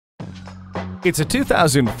It's a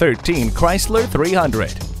 2013 Chrysler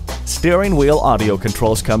 300. Steering wheel audio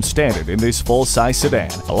controls come standard in this full-size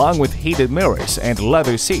sedan, along with heated mirrors and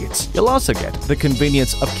leather seats. You'll also get the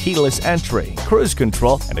convenience of keyless entry, cruise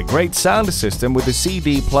control, and a great sound system with a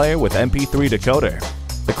CD player with MP3 decoder.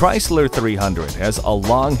 The Chrysler 300 has a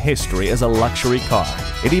long history as a luxury car.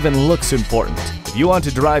 It even looks important. If you want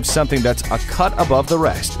to drive something that's a cut above the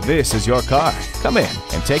rest, this is your car. Come in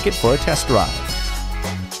and take it for a test drive.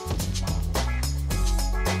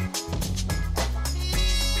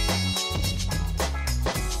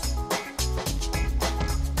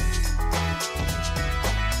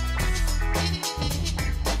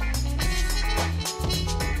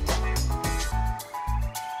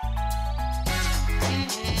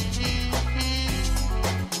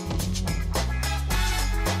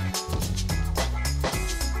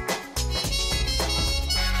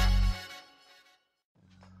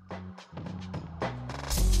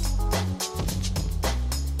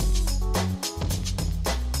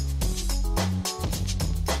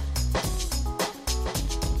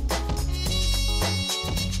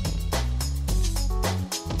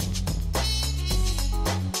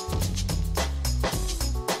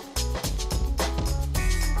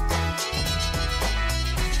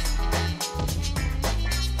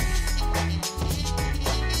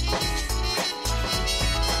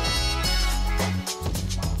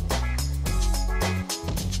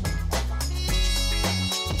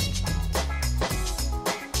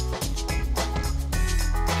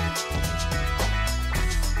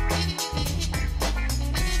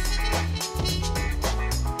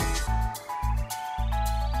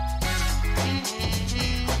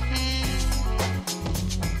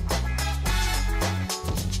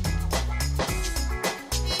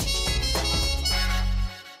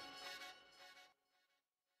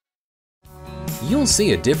 You'll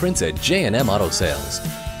see a difference at J M Auto Sales.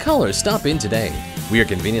 Call or stop in today. We are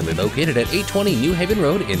conveniently located at 820 New Haven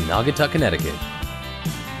Road in Naugatuck, Connecticut.